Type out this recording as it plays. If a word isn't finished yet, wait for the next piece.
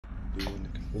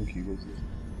think he was it.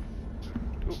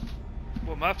 Oh,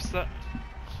 what map's that?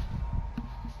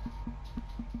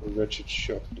 A wretched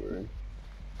shop, right?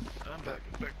 I'm back.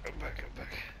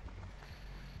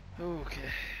 Okay.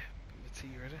 Get the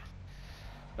tea ready.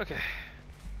 Okay.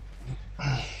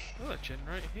 Oh, a gen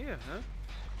right here, huh?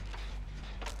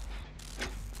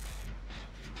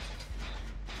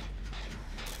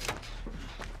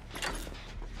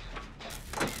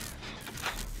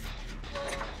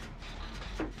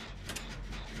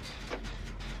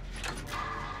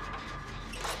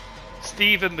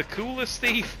 Steve and the coolest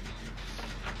Steve.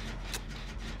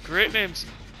 Great names.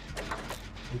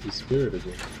 He's a spirit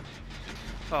again.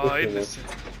 Oh, innocent.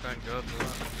 Thank God for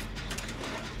that.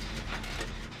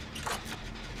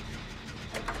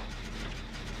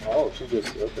 Oh, she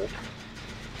just, okay.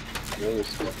 No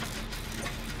respect.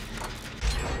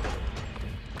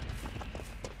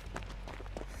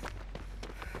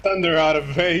 Thunder out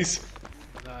of base!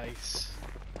 Nice.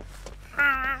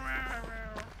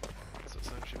 That's what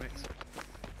sound she makes.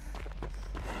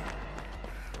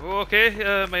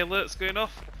 Okay, my alert's going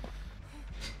off.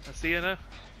 I see you now.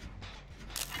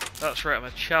 That's right, I'm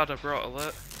a Chad, I brought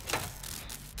alert.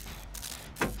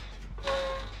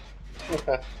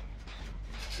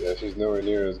 Yeah, she's nowhere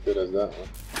near as good as that one.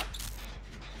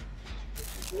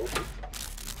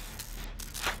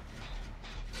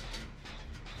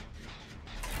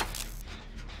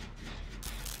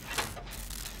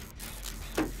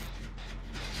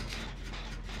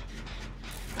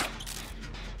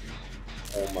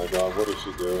 Oh my god, what is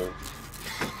she doing?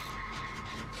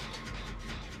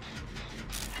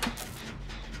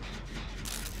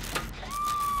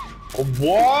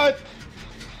 What?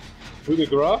 Who the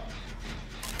graph?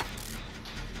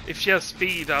 If she has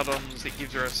speed add-ons, it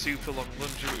gives her a super long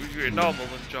lunge. A normal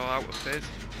lunge or out of phase.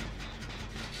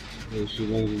 Yeah, she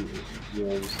then, you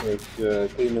know, was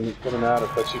like coming out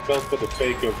of, but she fell for the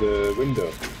fake of the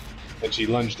window, and she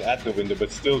lunged at the window,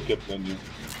 but still kept lunging.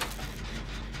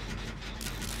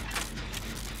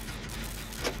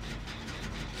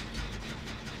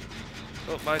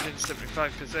 Oh, mine's in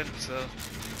 75%, so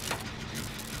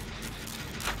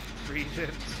 3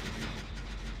 gens.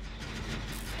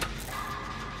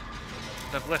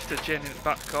 And I've left a gen in the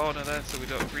back corner there, so we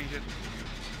don't have regen.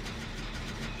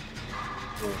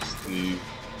 Oh, Steve.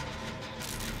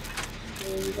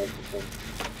 Yeah, we have to come.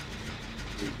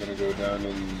 He's gonna go down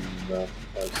in 5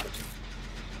 seconds.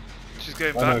 She's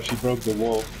going Oh back. no, she broke the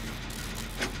wall.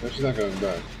 No, she's not going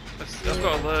back. I've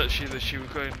got alert she that she was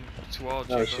going towards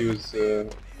No, you. she was,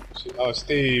 oh,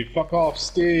 Steve, fuck off,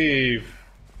 Steve!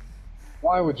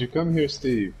 Why would you come here,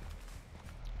 Steve?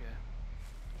 Yeah.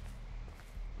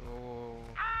 Oh.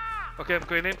 Okay, I'm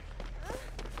going in.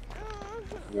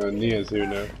 No, Nia's here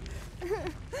now.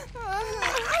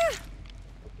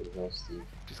 What the hell, Steve?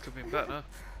 She's coming back now.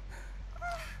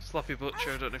 Sloppy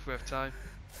butcher, I don't know if we have time.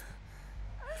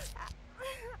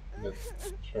 Let's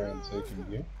try and take him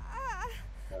here.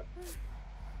 Yeah.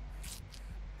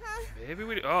 Maybe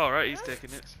we do. Oh, right, he's taking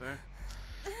it, it's fair.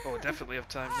 Oh, we definitely have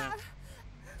time now.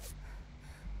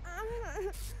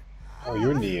 Oh,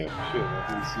 you're Nia. Shit, I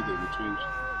didn't see that you changed.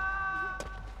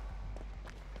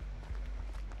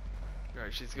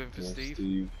 Right, she's going for Yeah,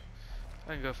 Steve. I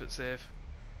can go for it safe.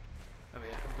 Oh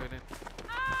yeah, I'm going in.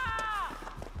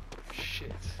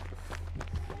 Shit.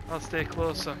 I'll stay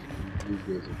close so I can...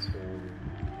 You guys are terrible.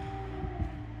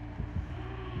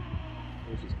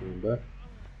 Oh, she's coming back.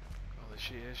 Oh,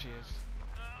 she is.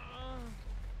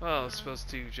 Well, I suppose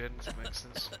 2 gens makes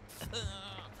sense.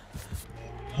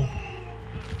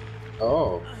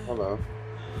 Oh, hello.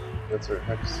 That's her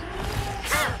hex.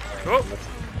 Oh!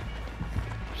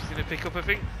 She's gonna pick up, I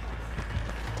think.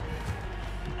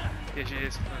 Yeah, she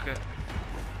is. Okay.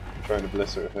 I'm trying to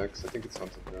bless her hex. I think it's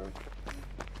something wrong.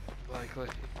 Likely.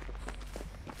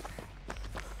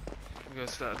 I'm gonna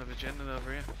start another gen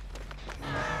over here.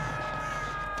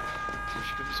 Here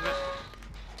she comes a bit.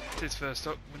 It's his first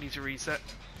up. We need to reset.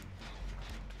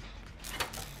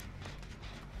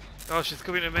 Oh, she's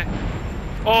coming to me.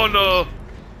 Oh no!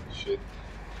 Shit.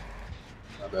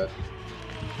 My bad.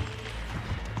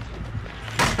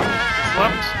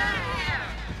 Slapped.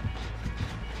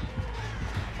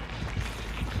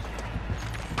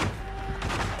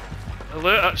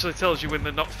 Alert actually tells you when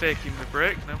they're not faking the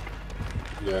break now.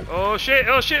 Yeah. Oh shit,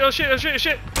 oh shit, oh shit, oh shit, oh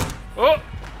shit! Oh!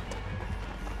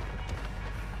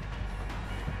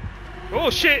 Oh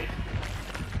shit!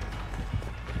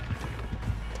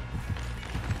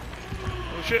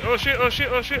 Oh shit, oh shit, oh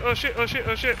shit, oh shit, oh shit, oh shit,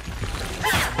 oh shit!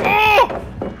 Oh!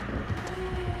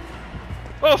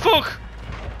 Oh fuck!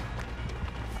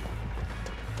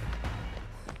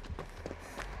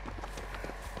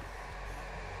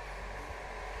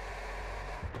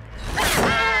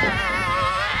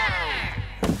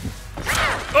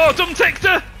 Oh, dumb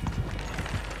Texter!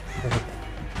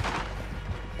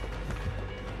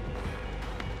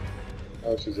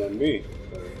 Oh, she's on me.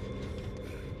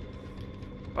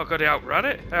 Oh god, I outran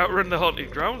it. I outrun the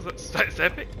haunted grounds. That's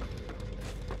epic.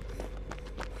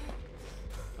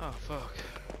 Oh fuck.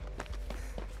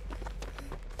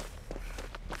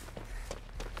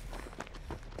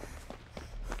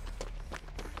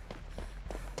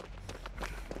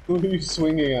 Who are you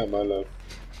swinging at, my love?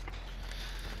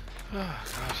 Oh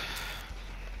god.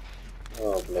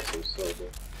 Oh, bless her soul, bro.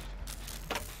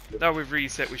 Now we've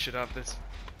reset, we should have this.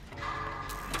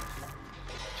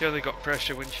 She only got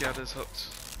pressure when she had us hooked.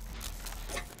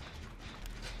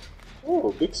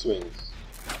 Oh, big swings.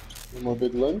 One more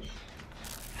big lunge.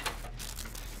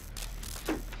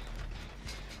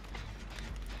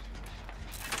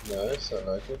 Nice, I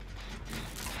like it.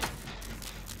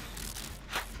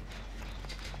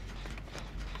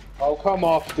 Oh, come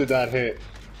off to that hit.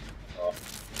 Oh.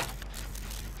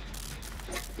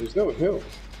 There's no hill.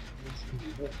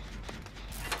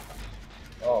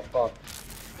 Oh, fuck.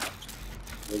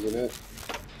 Wasn't it?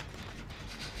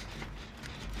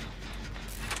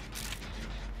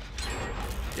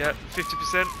 Yeah,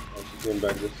 50%. Oh, she's going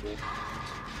back this way.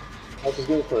 Oh, she's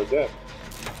going for a death.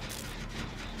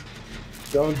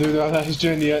 Don't do that last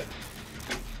gen yet.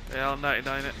 Yeah, I'll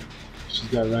 99 it. She's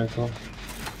got rankle.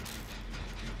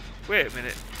 Wait a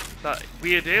minute. That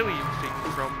weird alien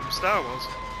thing from Star Wars.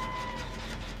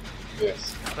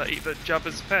 Yes. That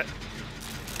Jabba's pet.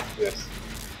 Yes.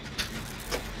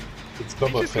 It's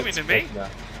Boba She's coming Fett's to me. pet now.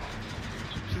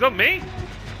 She's on me.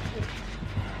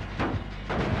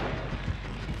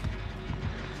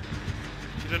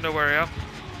 She doesn't know where I am.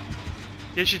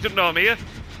 Yeah, she doesn't know I'm here.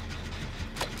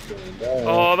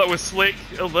 Oh, that was slick.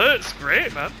 Alert's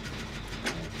great, man.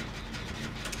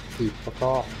 Steve, fuck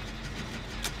off.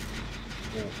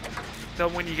 Yeah. Tell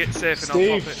them when you get safe and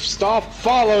Steve, I'll pop it. stop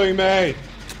following me! I'm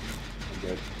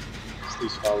dead.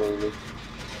 Steve's following me.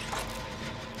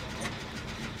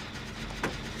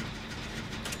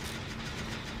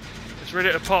 It's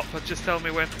ready to pop, but just tell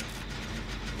me when.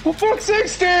 For fuck's sake,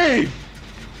 Steve!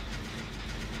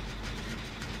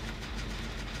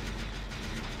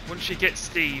 Once she gets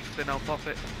Steve, then I'll pop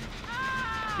it.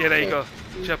 Yeah, there you go.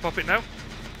 Should I pop it now?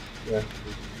 Yeah.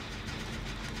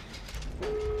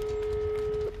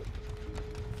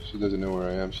 She doesn't know where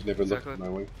I am. She never looked Exactly. at my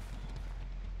way.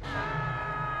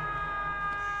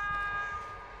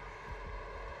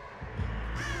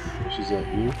 She's at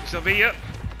you. She's on me, yep.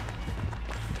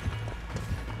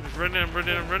 Just running and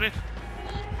running and running.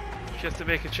 She has to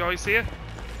make a choice here.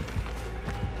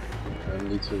 I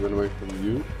need to run away from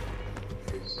you.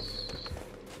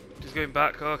 She's going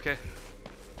back, oh, okay.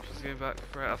 She's going back.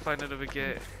 Right, I'll find another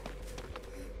gate.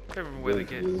 Can't remember where the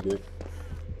gate is.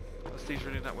 Oh, Steve's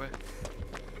running that way.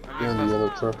 I'm Yeah, going the yellow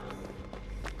past. truck.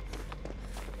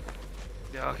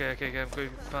 Yeah, okay, I'm going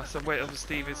past. I'm waiting for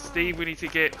Steve. It's Steve, we need to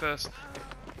gate first.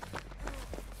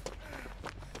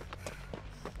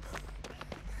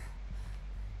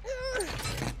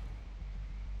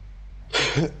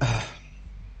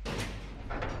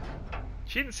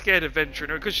 She ain't scared of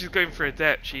venturing, because she's going for a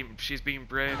depth. She's being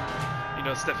brave, you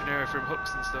know, stepping her from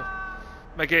hooks and stuff.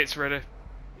 My gate's ready,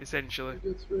 essentially.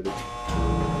 It's ready.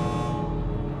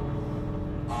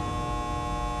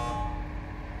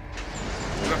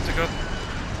 We have to go.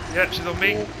 Yeah, she's on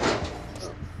me.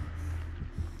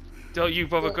 Don't you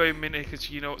bother going Minty, because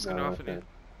you know what's going to happen here.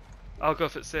 I'll go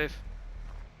if it's safe.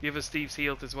 The other Steve's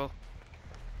healed as well.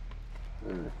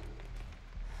 I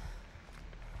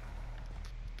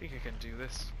think I can do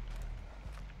this.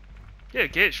 Yeah,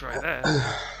 gate's right there.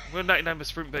 We're 99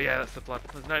 sprint burst. Yeah, that's the plan.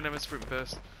 There's 99 sprint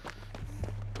burst.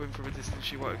 Going from a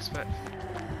distance you won't expect.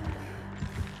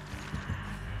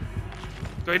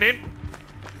 Going in.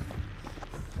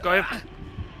 Got him.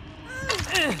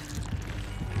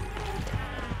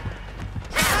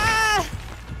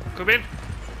 Come in.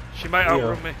 She might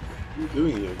outrun me. What are you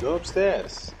doing here? Go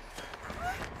upstairs.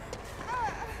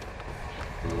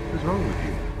 What's wrong with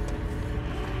you?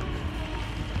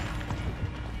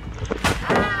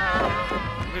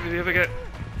 Maybe the other get.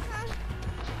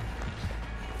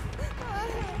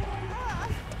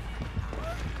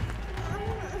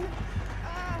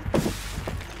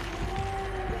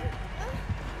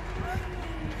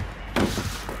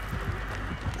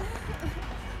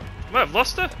 I might have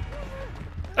lost her.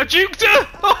 I juked her!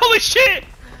 Holy shit!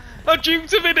 I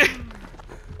juked her in it!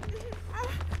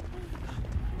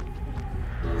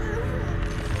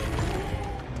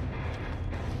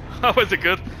 That was a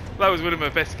good. That was one of my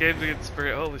best games against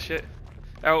Spirit. Holy shit.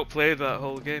 I outplayed that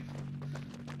whole game.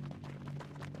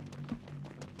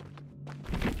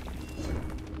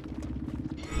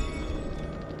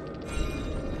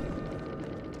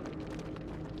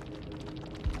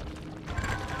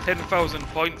 10,000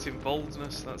 points in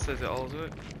boldness, that says it all, doesn't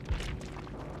it?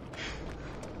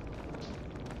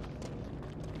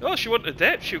 Oh, she wanted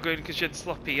depth, she was going because she had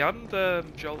sloppy and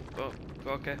jolt, but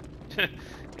okay.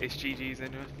 It's GG's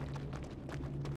anyway.